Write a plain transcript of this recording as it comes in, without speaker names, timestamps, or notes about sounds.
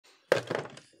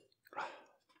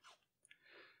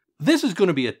This is going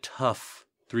to be a tough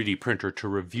 3D printer to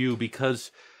review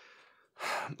because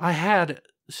I had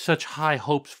such high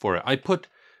hopes for it. I put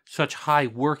such high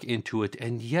work into it,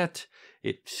 and yet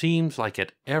it seems like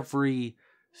at every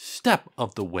step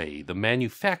of the way, the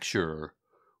manufacturer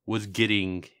was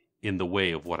getting in the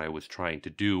way of what I was trying to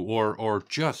do, or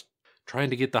just trying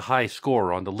to get the high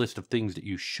score on the list of things that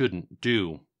you shouldn't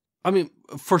do. I mean,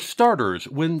 for starters,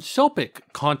 when Selpic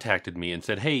contacted me and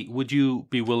said, hey, would you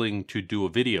be willing to do a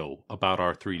video about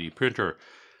our 3D printer?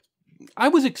 I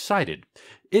was excited.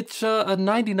 It's a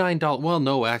 $99, well,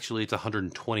 no, actually, it's a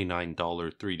 $129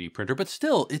 3D printer, but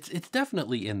still, it's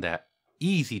definitely in that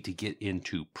easy to get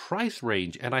into price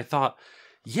range. And I thought,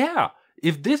 yeah,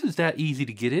 if this is that easy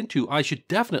to get into, I should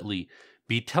definitely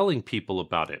be telling people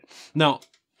about it. Now,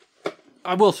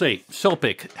 I will say,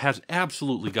 Selpic has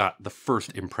absolutely got the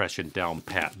first impression down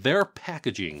pat. Their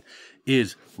packaging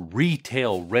is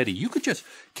retail ready.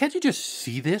 Can't you just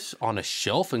see this on a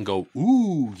shelf and go,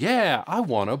 ooh, yeah, I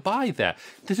want to buy that.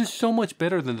 This is so much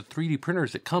better than the 3D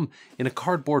printers that come in a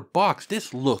cardboard box.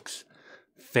 This looks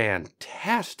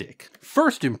fantastic.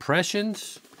 First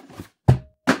impressions,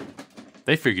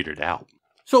 they figured it out.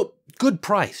 So, good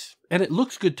price, and it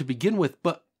looks good to begin with,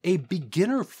 but a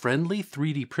beginner-friendly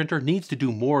 3D printer needs to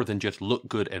do more than just look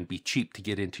good and be cheap to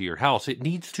get into your house. It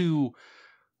needs to,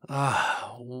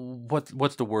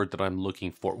 what's the word that I'm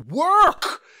looking for?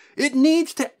 Work! It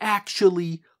needs to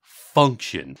actually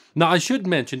function. Now, I should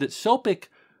mention that Selpic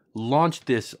launched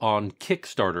this on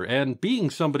Kickstarter, and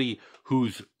being somebody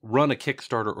who's run a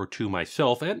Kickstarter or two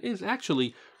myself, and is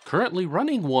actually currently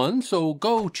running one, so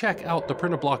go check out the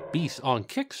PrintABlok Beasts on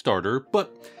Kickstarter,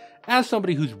 but as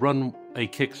somebody who's run a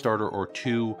Kickstarter or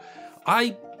two,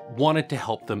 I wanted to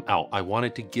help them out. I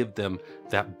wanted to give them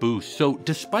that boost. So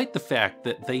despite the fact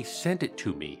that they sent it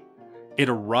to me, it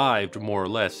arrived more or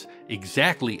less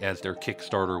exactly as their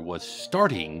Kickstarter was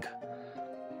starting.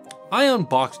 I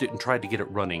unboxed it and tried to get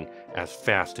it running as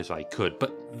fast as I could,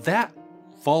 but that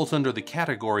falls under the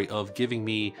category of giving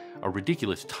me a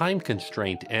ridiculous time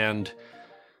constraint, and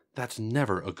that's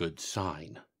never a good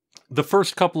sign. The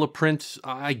first couple of prints,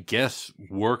 I guess,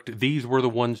 worked. These were the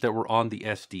ones that were on the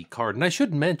SD card. And I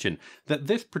should mention that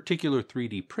this particular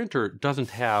 3D printer doesn't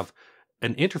have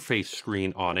an interface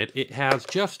screen on it. It has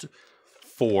just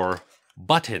 4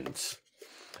 buttons.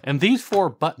 And these 4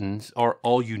 buttons are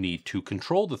all you need to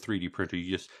control the 3D printer.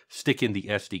 You just stick in the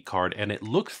SD card and it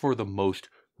looks for the most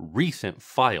recent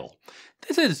file.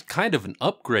 This is kind of an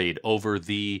upgrade over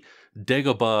the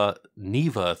Dagobah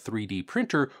Neva 3D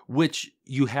printer, which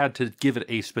you had to give it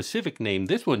a specific name.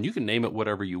 This one, you can name it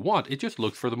whatever you want. It just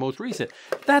looks for the most recent.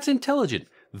 That's intelligent.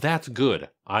 That's good.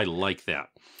 I like that.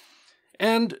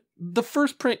 And the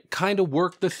first print kind of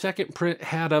worked. The second print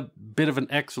had a bit of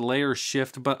an X layer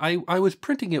shift, but I was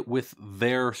printing it with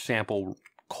their sample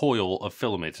coil of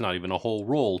filament. It's not even a whole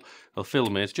roll of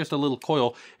filament. It's just a little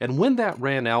coil. And when that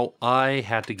ran out, I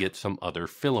had to get some other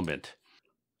filament.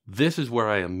 This is where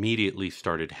I immediately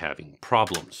started having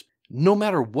problems. No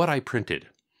matter what I printed,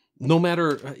 no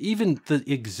matter even the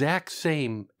exact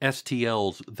same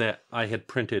STLs that I had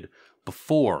printed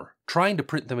before, trying to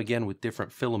print them again with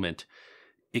different filament,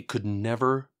 it could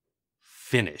never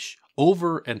finish.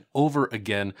 Over and over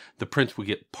again, the prints would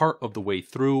get part of the way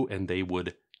through and they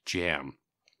would jam.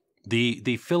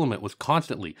 The filament was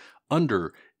constantly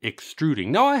under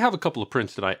extruding. Now, I have a couple of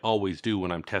prints that I always do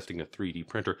when I'm testing a 3D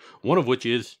printer, one of which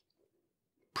is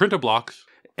PrintABloks.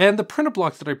 And the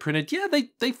PrintABloks that I printed, yeah,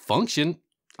 they function,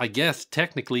 I guess,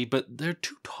 technically, but they're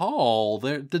too tall.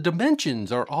 The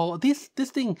dimensions are all... This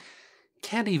thing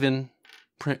can't even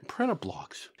print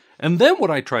PrintABloks. And then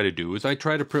what I try to do is I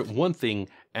try to print one thing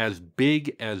as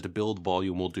big as the build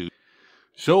volume will do.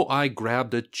 So I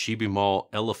grabbed a Chibi Mall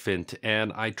elephant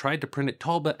and I tried to print it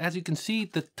tall, but as you can see,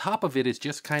 the top of it is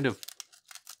just kind of...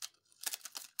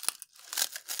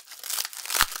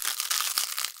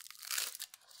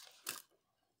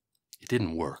 It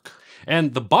didn't work.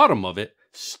 And the bottom of it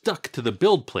stuck to the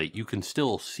build plate. You can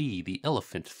still see the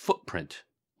elephant's footprint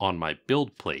on my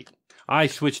build plate. I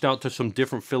switched out to some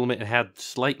different filament and had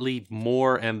slightly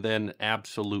more and then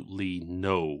absolutely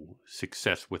no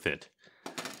success with it.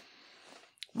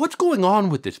 What's going on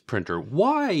with this printer?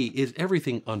 Why is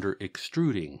everything under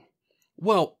extruding?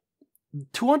 Well,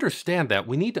 to understand that,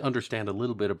 we need to understand a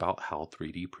little bit about how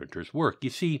 3D printers work. You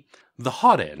see, the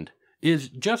hot end is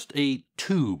just a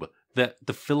tube that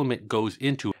the filament goes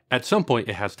into. At some point,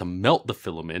 it has to melt the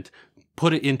filament,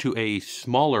 put it into a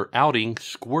smaller outing,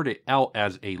 squirt it out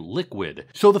as a liquid.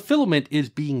 So the filament is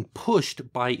being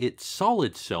pushed by its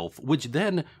solid self, which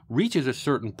then reaches a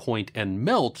certain point and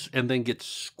melts and then gets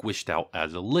squished out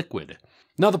as a liquid.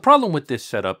 Now the problem with this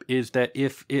setup is that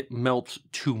if it melts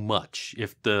too much,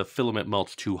 if the filament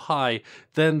melts too high,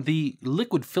 then the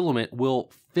liquid filament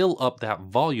will fill up that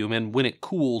volume, and when it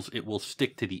cools, it will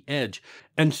stick to the edge.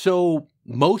 And so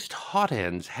most hot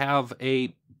ends have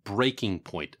a breaking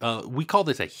point. We call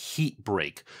this a heat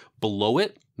break. Below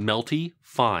it, melty,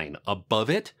 fine. Above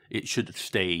it, it should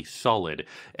stay solid.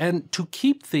 And to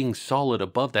keep things solid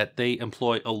above that, they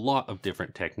employ a lot of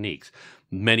different techniques.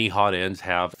 Many hot ends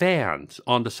have fans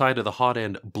on the side of the hot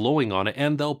end blowing on it,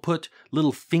 and they'll put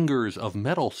little fingers of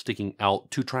metal sticking out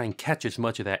to try and catch as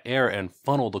much of that air and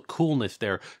funnel the coolness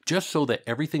there, just so that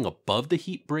everything above the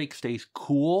heat break stays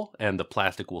cool and the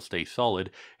plastic will stay solid,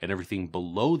 and everything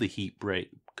below the heat break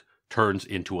turns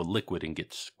into a liquid and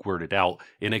gets squirted out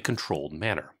in a controlled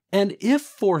manner. And if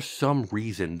for some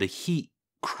reason the heat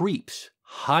creeps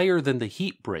higher than the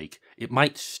heat break, it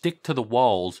might stick to the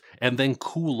walls and then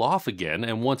cool off again,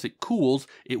 and once it cools,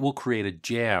 it will create a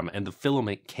jam and the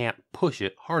filament can't push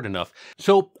it hard enough.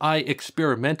 So I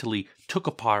experimentally took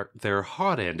apart their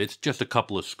hot end. It's just a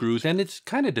couple of screws, and it's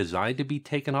kind of designed to be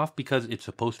taken off because it's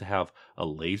supposed to have a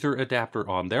laser adapter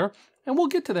on there, and we'll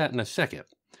get to that in a second.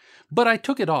 But I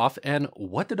took it off, and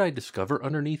what did I discover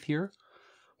underneath here?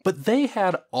 But they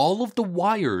had all of the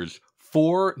wires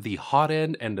for the hot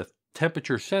end and the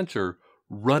temperature sensor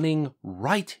running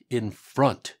right in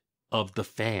front of the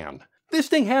fan. This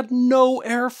thing had no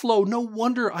airflow. No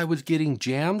wonder I was getting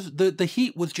jams. The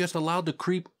heat was just allowed to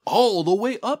creep all the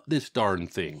way up this darn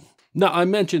thing. Now, I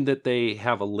mentioned that they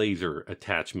have a laser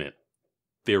attachment,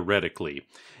 theoretically.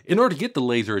 In order to get the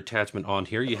laser attachment on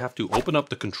here, you have to open up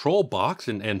the control box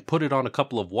and put it on a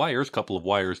couple of wires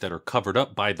that are covered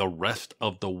up by the rest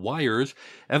of the wires,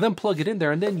 and then plug it in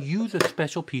there, and then use a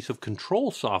special piece of control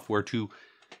software to,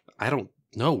 I don't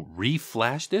know,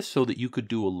 reflash this so that you could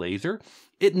do a laser.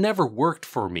 It never worked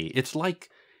for me. It's like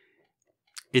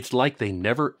they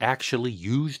never actually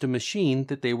used a machine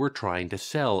that they were trying to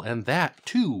sell. And that,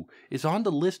 too, is on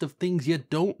the list of things you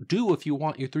don't do if you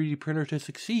want your 3D printer to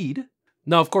succeed.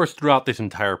 Now, of course, throughout this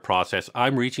entire process,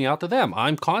 I'm reaching out to them.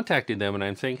 I'm contacting them and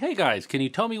I'm saying, hey guys, can you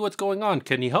tell me what's going on?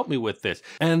 Can you help me with this?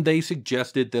 And they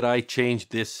suggested that I change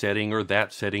this setting or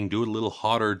that setting, do it a little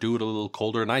hotter, do it a little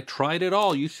colder. And I tried it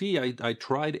all. You see, I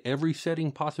tried every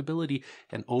setting possibility,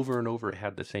 and over it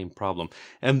had the same problem.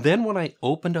 And then when I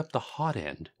opened up the hot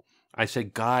end, I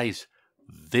said, guys,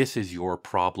 this is your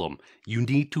problem. You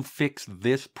need to fix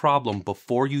this problem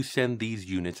before you send these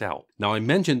units out. Now, I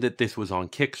mentioned that this was on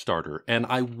Kickstarter, and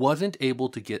I wasn't able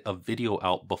to get a video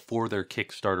out before their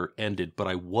Kickstarter ended, but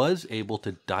I was able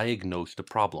to diagnose the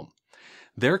problem.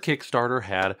 Their Kickstarter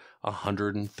had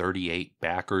 138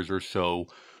 backers or so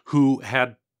who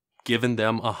had given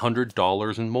them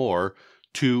 $100 and more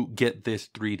to get this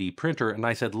 3D printer. And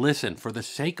I said, listen, for the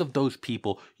sake of those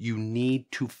people, you need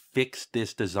to fix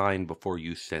this design before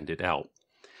you send it out.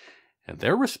 And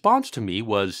their response to me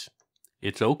was,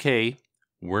 it's okay.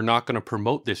 We're not going to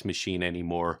promote this machine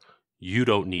anymore. You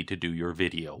don't need to do your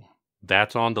video.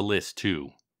 That's on the list too.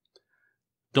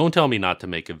 Don't tell me not to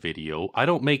make a video. I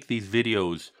don't make these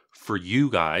videos for you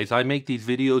guys. I make these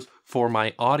videos for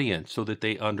my audience so that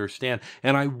they understand.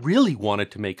 And I really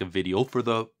wanted to make a video for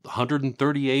the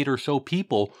 138 or so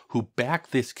people who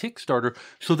backed this Kickstarter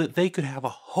so that they could have a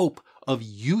hope of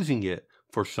using it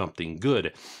for something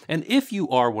good. And if you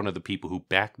are one of the people who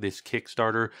backed this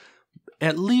Kickstarter,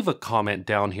 leave a comment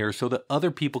down here so that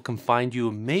other people can find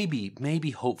you.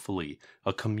 Maybe, hopefully,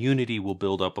 a community will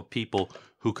build up of people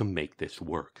who can make this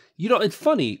work. You know, it's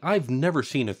funny, I've never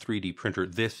seen a 3D printer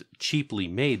this cheaply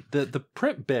made. The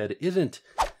print bed isn't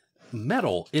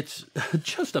metal, it's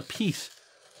just a piece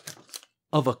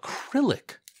of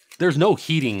acrylic. There's no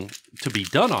heating to be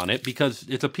done on it because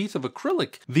it's a piece of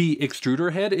acrylic. The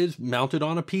extruder head is mounted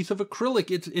on a piece of acrylic.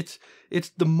 It's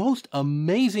the most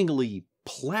amazingly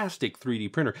plastic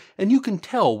 3D printer, and you can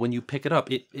tell when you pick it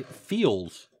up, it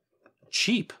feels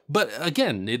cheap. But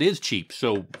again, it is cheap,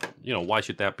 so you know, why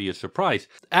should that be a surprise?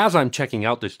 As I'm checking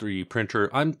out this 3D printer,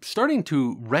 I'm starting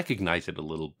to recognize it a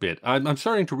little bit. I'm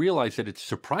starting to realize that it's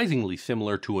surprisingly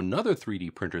similar to another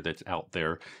 3D printer that's out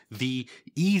there, the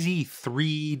Easy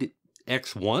 3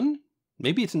 X1.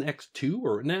 Maybe it's an X2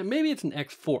 or maybe it's an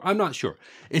X4. I'm not sure.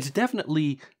 It's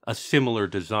definitely a similar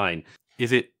design.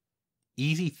 Is it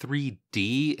Easy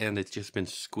 3D and it's just been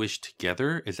squished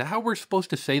together? Is that how we're supposed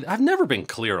to say that? I've never been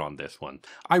clear on this one.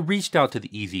 I reached out to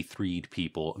the Easy 3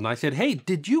 people and I said, hey,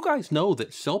 did you guys know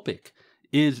that Selpic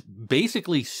is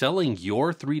basically selling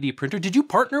your 3D printer. Did you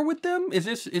partner with them? Is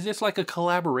this like a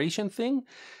collaboration thing?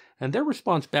 And their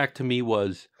response back to me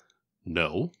was,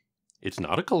 no, it's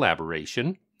not a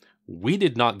collaboration. We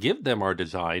did not give them our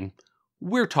design.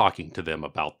 We're talking to them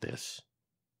about this.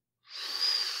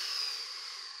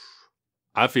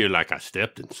 I feel like I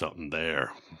stepped in something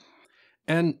there.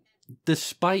 And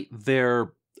despite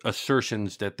their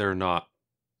assertions that they're not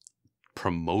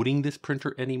promoting this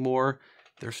printer anymore,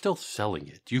 they're still selling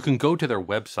it. You can go to their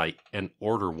website and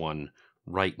order one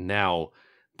right now,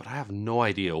 but I have no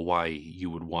idea why you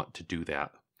would want to do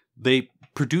that. They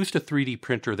produced a 3D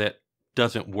printer that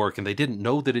doesn't work, and they didn't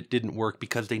know that it didn't work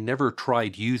because they never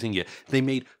tried using it. They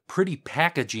made pretty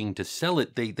packaging to sell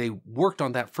it. They worked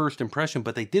on that first impression,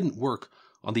 but they didn't work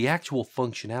on the actual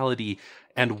functionality.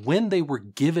 And when they were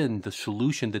given the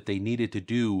solution that they needed to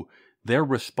do, their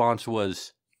response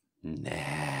was, nah.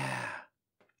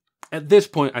 At this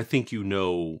point, I think you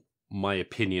know my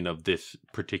opinion of this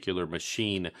particular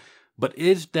machine, but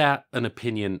is that an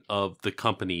opinion of the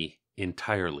company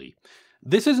entirely?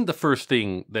 This isn't the first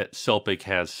thing that Selpic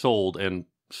has sold, and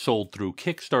sold through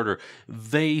Kickstarter.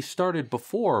 They started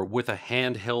before with a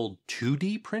handheld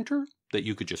 2D printer that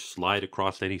you could just slide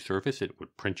across any surface. It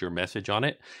would print your message on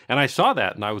it. And I saw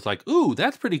that and I was like, ooh,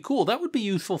 that's pretty cool. That would be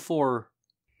useful for...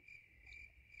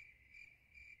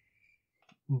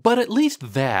 But at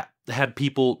least that had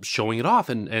people showing it off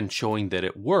and showing that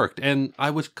it worked. And I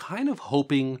was kind of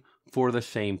hoping for the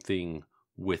same thing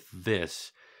with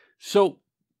this. So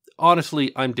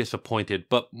honestly, I'm disappointed,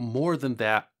 but more than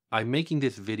that, I'm making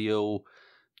this video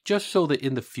just so that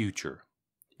in the future,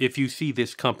 if you see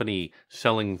this company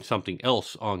selling something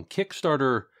else on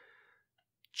Kickstarter,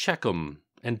 check them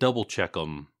and double check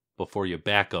them before you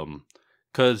back them,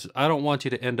 because I don't want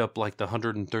you to end up like the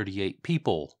 138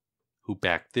 people who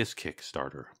backed this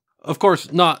Kickstarter. Of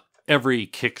course, not every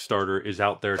Kickstarter is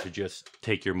out there to just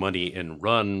take your money and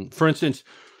run. For instance,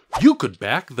 you could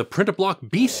back the PrintABlok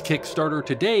Beasts Kickstarter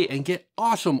today and get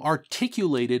awesome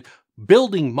articulated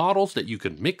building models that you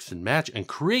can mix and match and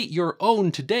create your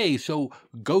own today. So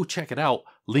go check it out.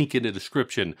 Link in the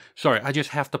description. Sorry, I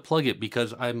just have to plug it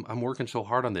because I'm working so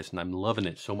hard on this and I'm loving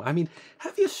it so much. I mean,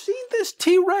 have you seen this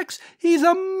T-Rex? He's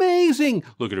amazing.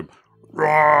 Look at him.